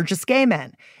of gorgeous gay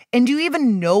men. And do you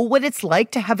even know what it's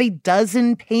like to have a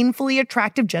dozen painfully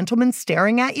attractive gentlemen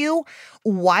staring at you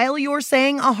while you're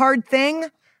saying a hard thing?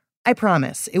 I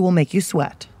promise it will make you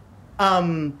sweat.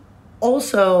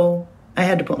 Also, I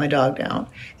had to put my dog down.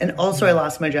 And also I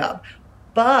lost my job.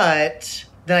 But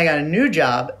then I got a new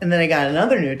job, and then I got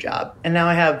another new job, and now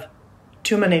I have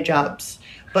too many jobs.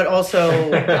 But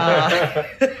also, and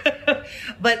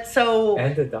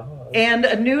a dog. And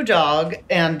a new dog,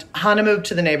 and Hannah moved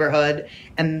to the neighborhood,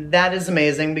 and that is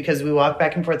amazing because we walk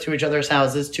back and forth to each other's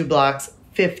houses, 2 blocks,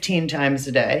 15 times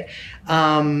a day.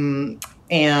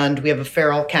 And we have a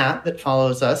feral cat that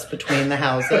follows us between the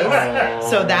houses.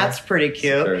 So that's pretty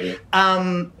cute.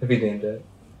 Have you named it?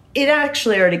 It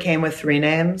actually already came with 3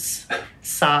 names,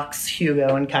 Socks,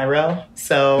 Hugo, and Cairo.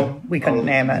 So we couldn't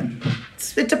name it.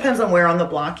 It depends on where on the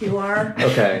block you are.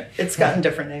 Okay. It's gotten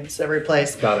different names every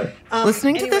place. Got it.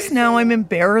 Listening to this now, I'm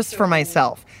embarrassed for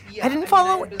myself. I didn't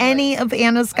follow any of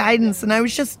Anna's guidance, and I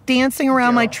was just dancing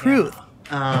around my truth.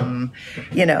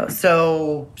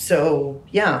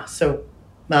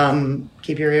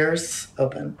 Keep your ears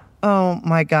open. Oh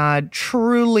my God,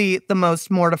 truly the most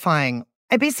mortifying.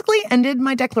 I basically ended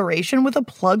my declaration with a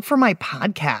plug for my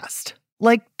podcast.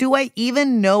 Like, do I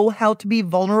even know how to be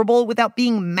vulnerable without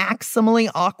being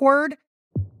maximally awkward?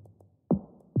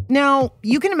 Now,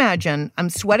 you can imagine I'm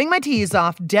sweating my tees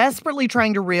off, desperately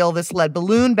trying to reel this lead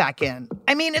balloon back in.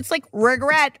 I mean, it's like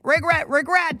regret.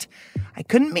 I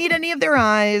couldn't meet any of their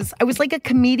eyes. I was like a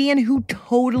comedian who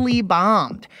totally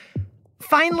bombed.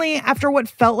 Finally, after what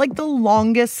felt like the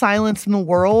longest silence in the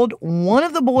world, one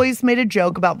of the boys made a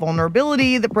joke about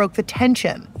vulnerability that broke the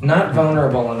tension. Not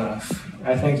vulnerable enough.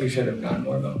 I think you should have gone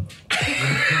more vulnerable.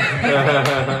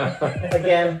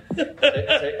 Again.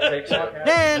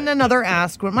 Then another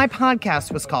asked what my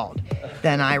podcast was called.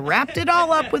 Then I wrapped it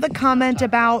all up with a comment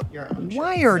about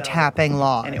wiretapping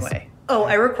laws. Anyway. Oh,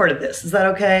 I recorded this. Is that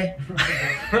okay?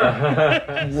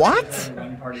 What?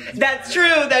 That's true.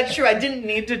 I didn't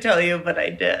need to tell you, but I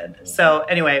did. So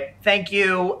anyway, thank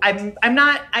you. I'm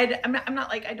not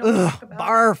like, I don't talk about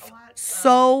barf.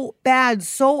 So bad,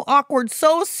 so awkward,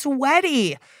 so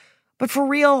sweaty. But for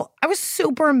real, I was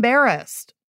super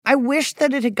embarrassed. I wish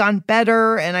that it had gone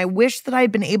better, and I wish that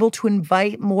I'd been able to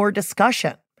invite more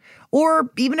discussion,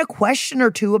 or even a question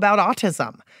or two about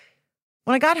autism.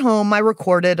 When I got home, I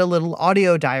recorded a little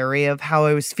audio diary of how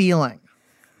I was feeling.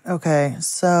 Okay,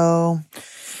 so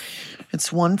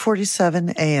it's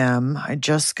 1:47 a.m. I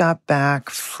just got back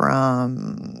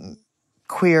from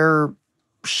Queer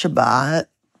Shabbat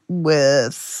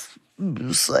with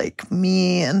just like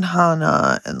me and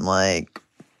Hannah and like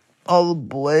all the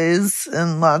boys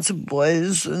and lots of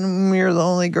boys, and we were the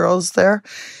only girls there.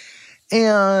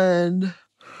 And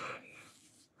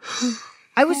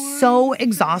I was so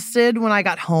exhausted when I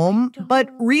got home, but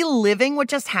reliving what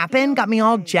just happened got me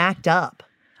all jacked up.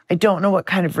 I don't know what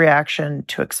kind of reaction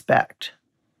to expect.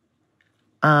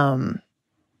 I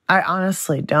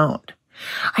honestly don't.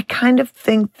 I kind of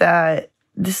think that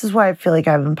this is why I feel like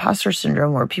I have imposter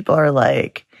syndrome, where people are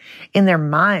like, in their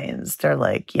minds, they're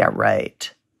like, yeah,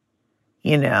 right.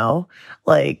 You know,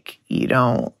 like, you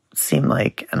don't seem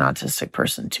like an autistic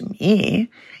person to me,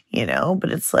 you know,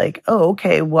 but it's like, oh,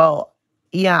 okay, well,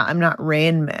 yeah, I'm not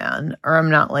Rain Man, or I'm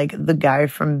not like the guy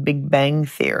from Big Bang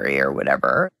Theory or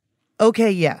whatever. Okay,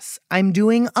 yes, I'm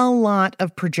doing a lot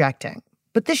of projecting,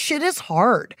 but this shit is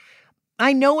hard.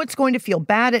 I know it's going to feel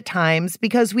bad at times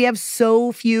because we have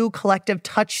so few collective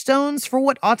touchstones for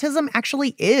what autism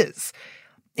actually is.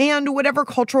 And whatever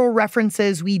cultural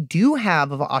references we do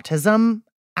have of autism,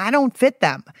 I don't fit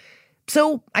them.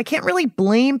 So I can't really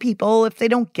blame people if they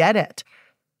don't get it.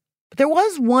 But there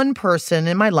was one person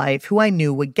in my life who I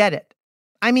knew would get it.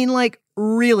 I mean, like,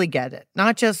 really get it,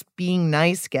 not just being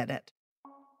nice get it.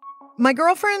 My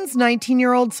girlfriend's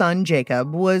 19-year-old son,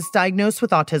 Jacob, was diagnosed with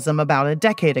autism about a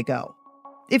decade ago.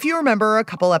 If you remember a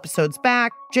couple episodes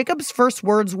back, Jacob's first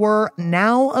words were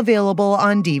now available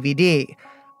on DVD.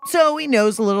 So he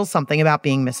knows a little something about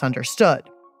being misunderstood.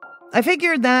 I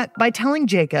figured that by telling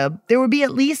Jacob, there would be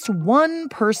at least one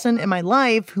person in my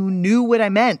life who knew what I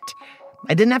meant.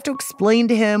 I didn't have to explain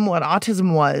to him what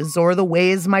autism was or the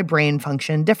ways my brain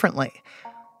functioned differently.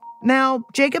 Now,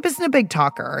 Jacob isn't a big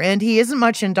talker, and he isn't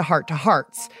much into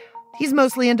heart-to-hearts. He's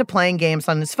mostly into playing games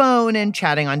on his phone and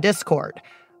chatting on Discord.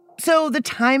 So the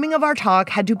timing of our talk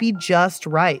had to be just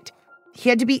right. He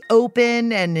had to be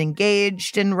open and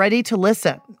engaged and ready to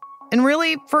listen. And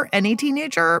really, for any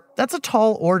teenager, that's a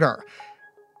tall order.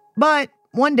 But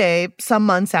one day, some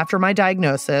months after my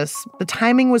diagnosis, the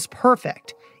timing was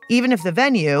perfect, even if the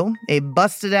venue, a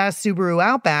busted-ass Subaru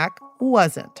Outback,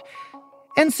 wasn't.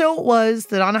 And so it was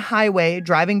that on a highway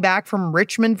driving back from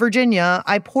Richmond, Virginia,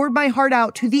 I poured my heart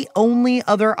out to the only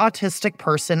other autistic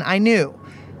person I knew,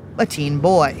 a teen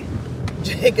boy.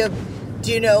 Jacob,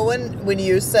 do you know when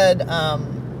you said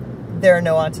there are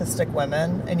no autistic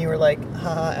women, and you were like,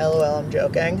 haha, LOL, I'm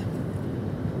joking?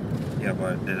 Yeah,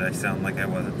 but did I sound like I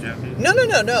wasn't joking?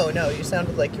 No, you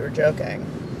sounded like you were joking.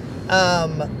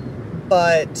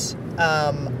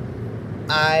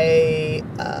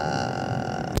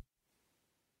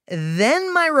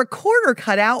 Then my recorder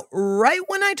cut out right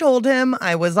when I told him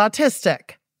I was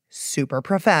autistic. Super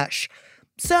profesh.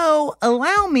 So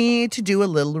allow me to do a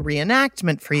little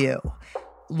reenactment for you.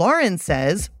 Lauren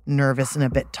says, nervous and a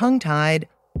bit tongue-tied,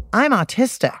 I'm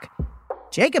autistic.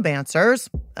 Jacob answers,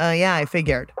 yeah, I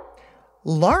figured.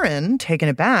 Lauren, taken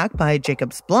aback by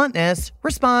Jacob's bluntness,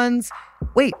 responds,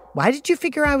 wait, why did you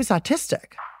figure I was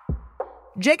autistic?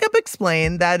 Jacob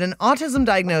explained that an autism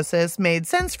diagnosis made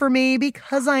sense for me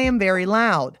because I am very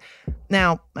loud.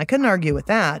 Now, I couldn't argue with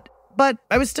that, but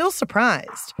I was still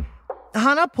surprised.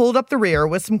 Hannah pulled up the rear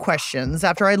with some questions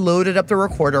after I loaded up the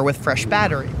recorder with fresh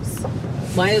batteries.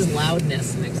 Why is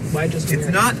loudness next? Why just It's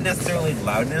not necessarily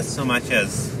loudness so much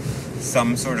as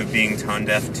some sort of being tone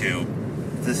deaf to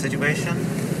the situation.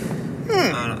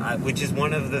 Which is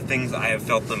one of the things I have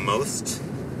felt the most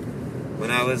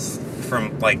when I was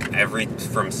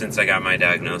since I got my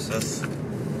diagnosis.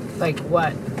 Like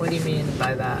what? What do you mean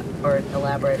by that? Or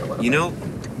elaborate a little bit.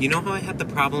 You know how I had the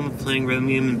problem of playing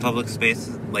Rhythmium in public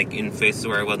spaces, like in spaces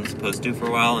where I wasn't supposed to for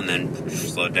a while, and then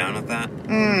slowed down with that?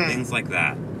 Things like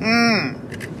that.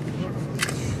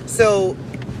 So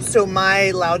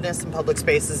my loudness in public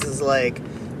spaces is like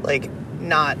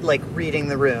not like reading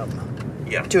the room.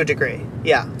 Yeah. To a degree.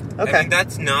 Yeah. Okay. I think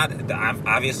that's not,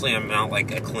 obviously I'm not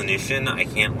like a clinician. I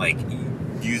can't like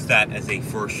use that as a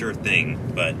for sure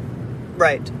thing, but.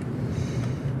 Right.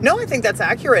 No, I think that's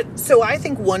accurate. So I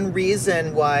think one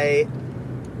reason why,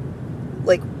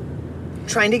 like,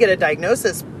 trying to get a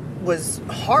diagnosis was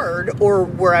hard, or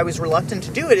where I was reluctant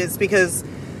to do it, is because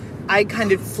I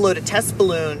kind of float a test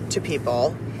balloon to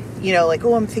people, you know, like,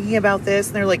 oh, I'm thinking about this.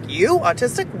 And they're like, you,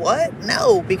 autistic? What?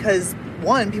 No, because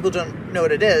one, people don't know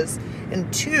what it is.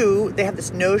 And two, they have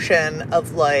this notion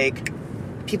of, like,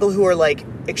 people who are, like,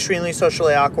 extremely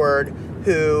socially awkward,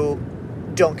 who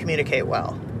don't communicate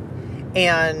well.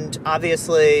 And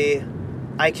obviously,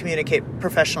 I communicate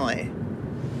professionally.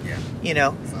 Yeah. You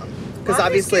know? Because I'm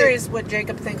obviously. just curious what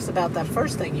Jacob thinks about that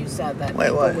first thing you said, that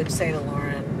people would say to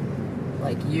Lauren,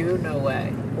 like, you, no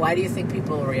way. Why do you think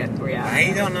people react?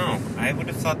 I don't know. I would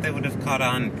have thought they would have caught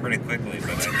on pretty quickly, but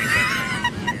I think that's.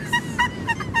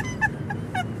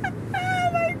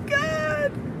 Oh my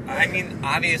God. I mean,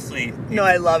 obviously. No,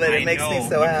 I love it. It makes me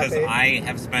so happy. Because I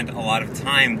have spent a lot of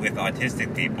time with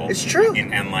autistic people. It's true.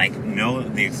 And like, know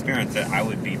the experience that I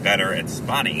would be better at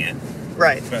spotting it.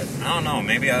 Right. But I don't know.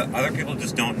 Maybe other people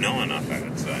just don't know enough, I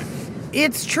would say.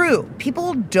 It's true.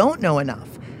 People don't know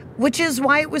enough, which is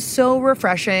why it was so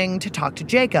refreshing to talk to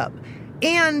Jacob.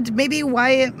 And maybe why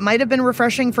it might have been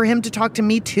refreshing for him to talk to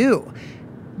me too.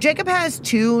 Jacob has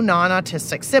 2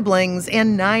 non-autistic siblings,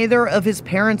 and neither of his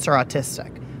parents are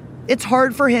autistic. It's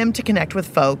hard for him to connect with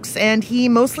folks, and he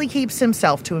mostly keeps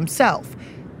himself to himself.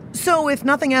 So if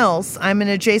nothing else, I'm an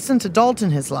adjacent adult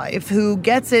in his life who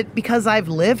gets it because I've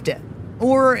lived it,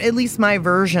 or at least my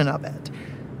version of it.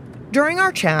 During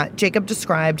our chat, Jacob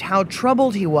described how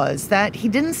troubled he was that he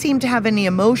didn't seem to have any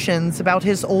emotions about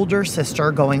his older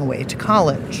sister going away to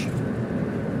college.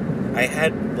 I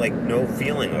had, like, no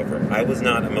feeling over it. I was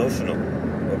not emotional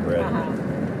over it.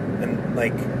 And,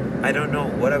 like, I don't know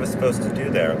what I was supposed to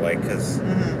do there, like, because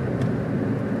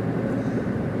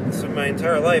so my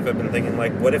entire life I've been thinking,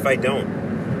 like, what if I don't?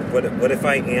 What if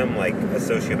I am, like, a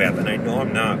sociopath? And I know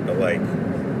I'm not, but, like,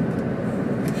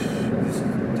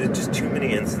 there's just too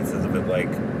many instances of it,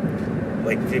 like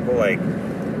people, like,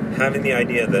 having the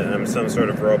idea that I'm some sort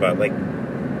of robot, like,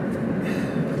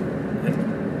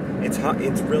 and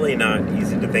it's really not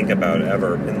easy to think about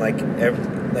ever, and, like,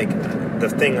 the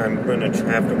thing I'm going to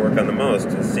have to work on the most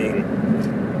is seeing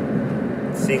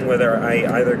whether I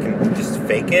either can just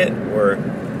fake it or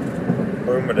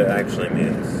what it actually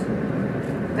means.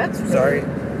 That's sorry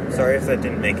if that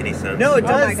didn't make any sense. No, it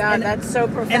does. Oh my God, that's so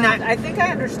profound. And I think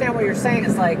I understand what you're saying.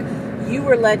 It's like you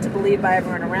were led to believe by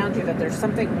everyone around you that there's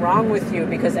something wrong with you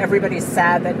because everybody's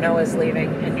sad that Noah's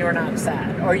leaving and you're not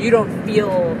sad, or you don't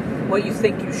feel what you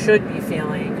think you should be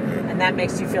feeling, and that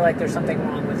makes you feel like there's something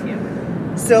wrong with you.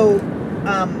 So,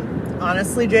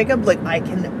 honestly, Jacob, like, I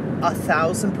can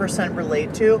 1,000%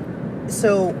 relate to.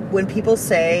 So when people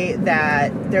say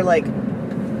that, they're like,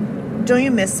 don't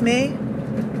you miss me?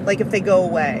 Like, if they go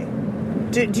away.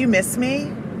 Do you miss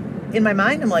me? In my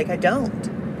mind, I'm like, I don't.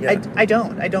 Yeah. I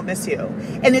don't miss you.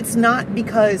 And it's not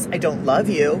because I don't love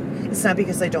you. It's not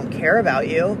because I don't care about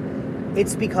you.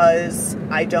 It's because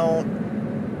I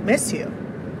don't miss you.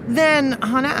 Then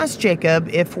Hannah asked Jacob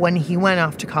if when he went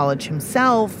off to college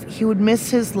himself, he would miss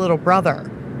his little brother.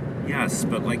 Yes,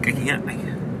 but, like, I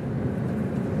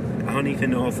don't even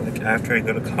know if, like, after I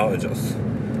go to college,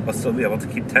 I'll still be able to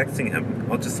keep texting him.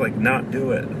 I'll just, like, not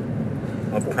do it.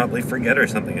 I'll probably forget or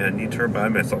something. I need to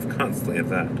remind myself constantly of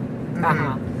that.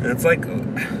 And it's like,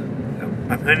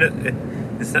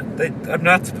 I'm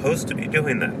not supposed to be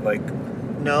doing that. Like,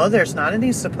 no, there's not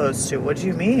any supposed to. What do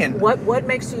you mean? What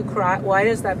makes you cry? Why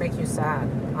does that make you sad,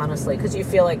 honestly? Because you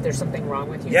feel like there's something wrong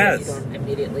with you that you don't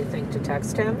immediately think to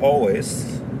text him?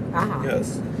 Always.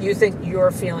 Yes. You think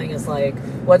your feeling is like,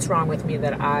 what's wrong with me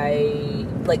that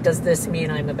does this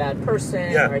mean I'm a bad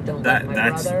person or I don't like my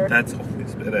brother? That's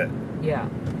always been it. Yeah.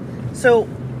 So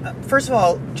first of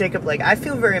all, Jacob, like, I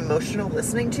feel very emotional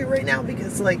listening to you right now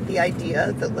because, like, the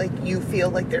idea that, like, you feel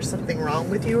like there's something wrong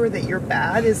with you or that you're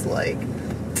bad is, like,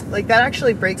 that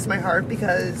actually breaks my heart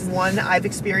because, one, I've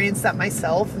experienced that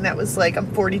myself, and that was, like, I'm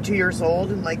 42 years old,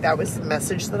 and, like, that was the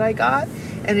message that I got,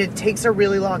 and it takes a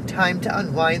really long time to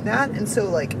unwind that, and so,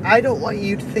 like, I don't want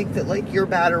you to think that, like, you're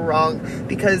bad or wrong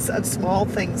because of small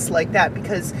things like that,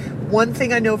 because one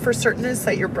thing I know for certain is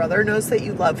that your brother knows that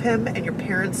you love him, and your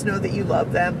parents know that you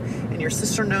love them, and your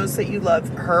sister knows that you love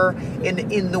her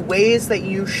in the ways that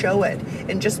you show it.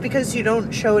 And just because you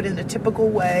don't show it in a typical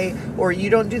way, or you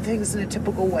don't do things in a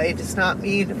typical way, does not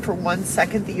mean for 1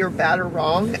 second that you're bad or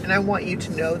wrong. And I want you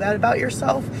to know that about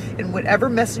yourself. And whatever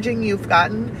messaging you've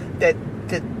gotten that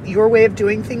your way of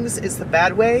doing things is the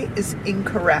bad way is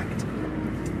incorrect.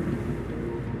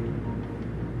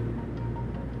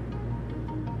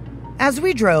 As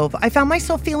we drove, I found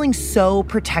myself feeling so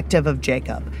protective of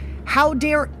Jacob. How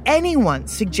dare anyone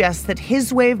suggest that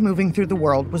his way of moving through the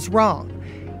world was wrong?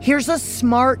 Here's a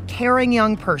smart, caring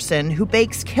young person who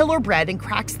bakes killer bread and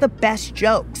cracks the best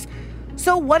jokes.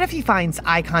 So what if he finds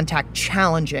eye contact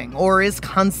challenging or is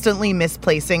constantly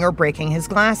misplacing or breaking his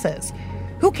glasses?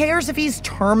 Who cares if he's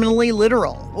terminally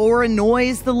literal or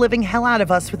annoys the living hell out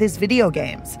of us with his video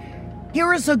games?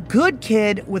 Here is a good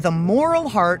kid with a moral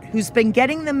heart who's been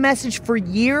getting the message for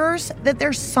years that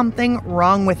there's something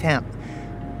wrong with him.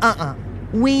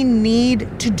 We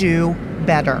need to do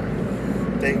better.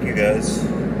 Thank you, guys.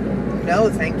 No,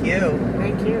 thank you.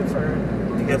 Thank you for...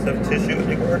 Do you guys have tissue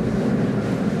anymore?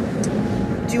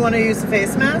 Do you want to use a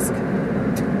face mask?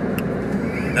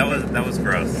 That was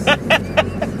gross.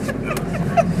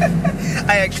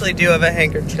 I actually do have a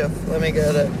handkerchief. Let me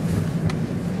get it.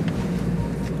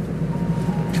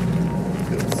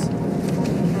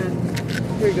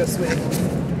 Here you go, sweetie.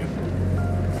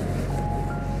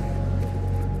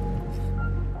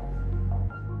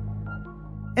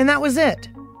 And that was it.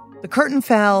 The curtain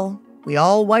fell. We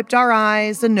all wiped our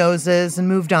eyes and noses and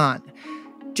moved on.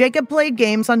 Jacob played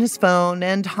games on his phone,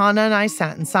 and Hannah and I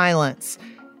sat in silence.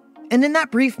 And in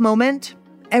that brief moment,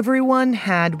 everyone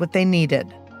had what they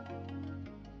needed.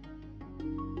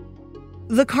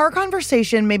 The car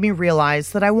conversation made me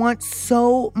realize that I want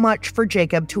so much for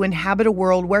Jacob to inhabit a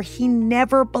world where he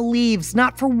never believes,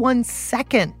 not for 1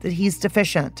 second, that he's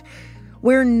deficient,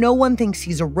 where no one thinks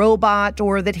he's a robot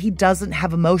or that he doesn't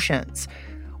have emotions,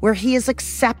 where he is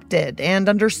accepted and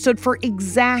understood for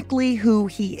exactly who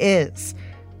he is.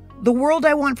 The world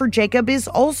I want for Jacob is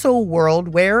also a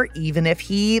world where even if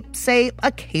he, say,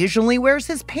 occasionally wears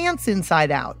his pants inside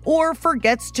out, or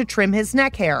forgets to trim his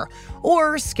neck hair,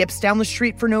 or skips down the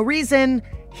street for no reason,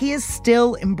 he is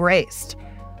still embraced.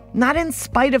 Not in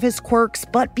spite of his quirks,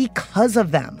 but because of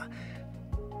them.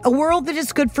 A world that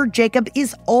is good for Jacob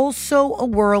is also a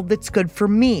world that's good for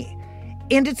me.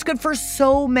 And it's good for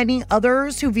so many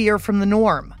others who veer from the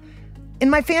norm. In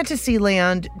my fantasy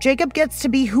land, Jacob gets to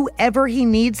be whoever he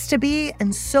needs to be,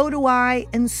 and so do I,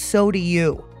 and so do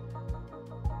you.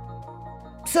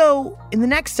 So, in the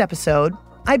next episode,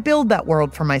 I build that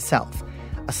world for myself.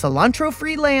 A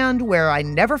cilantro-free land where I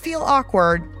never feel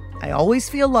awkward, I always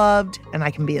feel loved, and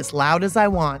I can be as loud as I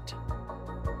want.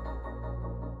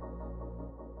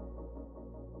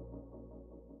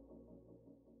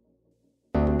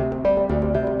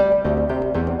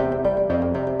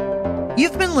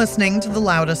 You've been listening to The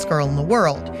Loudest Girl in the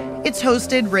World. It's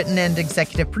hosted, written, and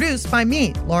executive produced by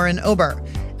me, Lauren Ober.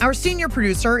 Our senior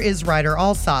producer is Ryder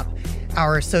Alsop.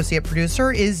 Our associate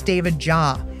producer is David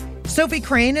Jha. Sophie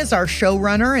Crane is our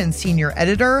showrunner and senior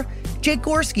editor. Jake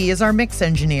Gorski is our mix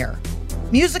engineer.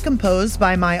 Music composed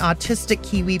by my autistic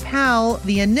Kiwi pal,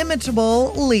 the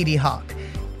inimitable Ladyhawk.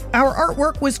 Our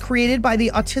artwork was created by the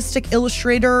autistic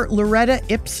illustrator Loretta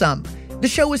Ipsum. The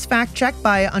show was fact-checked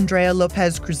by Andrea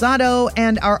Lopez Cruzado,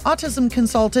 and our autism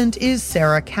consultant is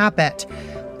Sarah Capet.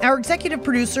 Our executive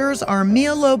producers are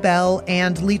Mia Lobel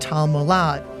and Lital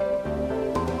Molad.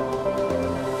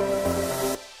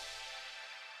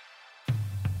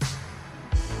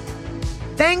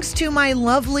 Thanks to my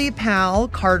lovely pal,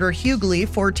 Carter Hughley,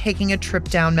 for taking a trip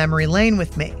down memory lane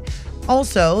with me.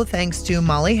 Also, thanks to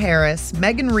Molly Harris,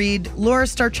 Megan Reed, Laura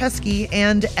Starcheski,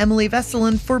 and Emily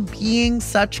Vesselin for being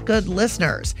such good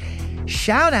listeners.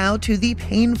 Shout out to the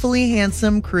painfully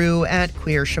handsome crew at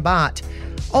Queer Shabbat.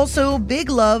 Also, big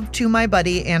love to my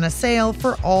buddy Anna Sale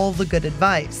for all the good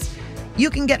advice. You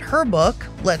can get her book,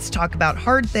 Let's Talk About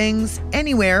Hard Things,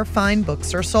 anywhere fine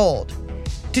books are sold.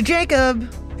 To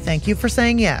Jacob, thank you for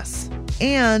saying yes.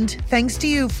 And thanks to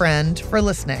you, friend, for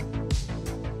listening.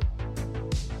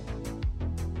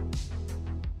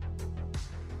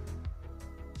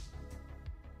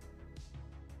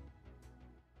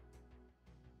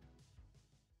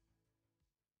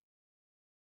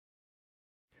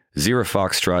 Zero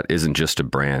Foxtrot isn't just a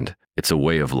brand, it's a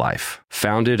way of life.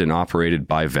 Founded and operated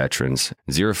by veterans,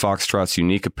 Zero Foxtrot's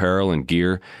unique apparel and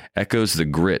gear echoes the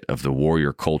grit of the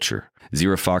warrior culture.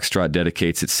 Zero Foxtrot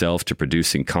dedicates itself to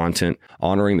producing content,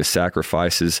 honoring the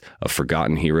sacrifices of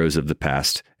forgotten heroes of the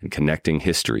past, and connecting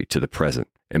history to the present.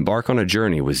 Embark on a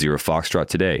journey with Zero Foxtrot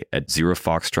today at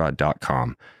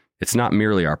zerofoxtrot.com. It's not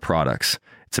merely our products,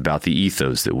 it's about the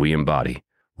ethos that we embody.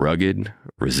 Rugged,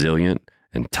 resilient,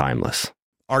 and timeless.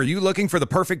 Are you looking for the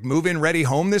perfect move-in ready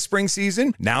home this spring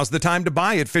season? Now's the time to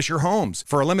buy at Fisher Homes.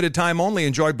 For a limited time only,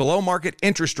 enjoy below-market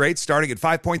interest rates starting at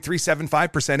 5.375%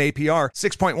 APR,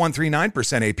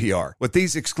 6.139% APR. With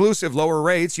these exclusive lower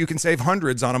rates, you can save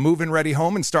hundreds on a move-in ready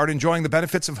home and start enjoying the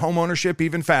benefits of home ownership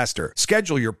even faster.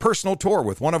 Schedule your personal tour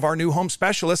with one of our new home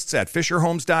specialists at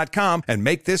FisherHomes.com and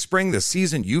make this spring the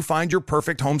season you find your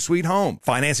perfect home sweet home.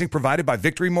 Financing provided by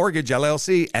Victory Mortgage,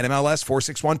 LLC, NMLS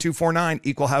 461249,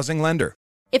 Equal Housing Lender.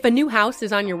 If a new house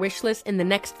is on your wish list in the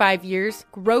next 5 years,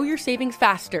 grow your savings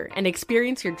faster and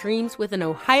experience your dreams with an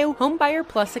Ohio Homebuyer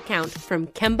Plus account from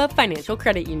Kemba Financial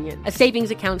Credit Union. A savings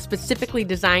account specifically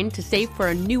designed to save for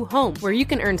a new home where you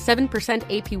can earn 7%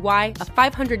 APY,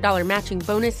 a $500 matching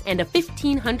bonus, and a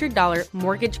 $1,500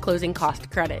 mortgage closing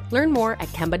cost credit. Learn more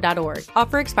at Kemba.org.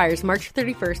 Offer expires March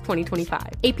 31st, 2025.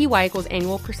 APY equals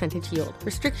annual percentage yield.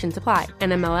 Restrictions apply.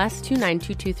 NMLS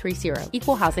 292230.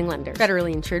 Equal Housing Lender.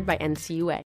 Federally insured by NCUA.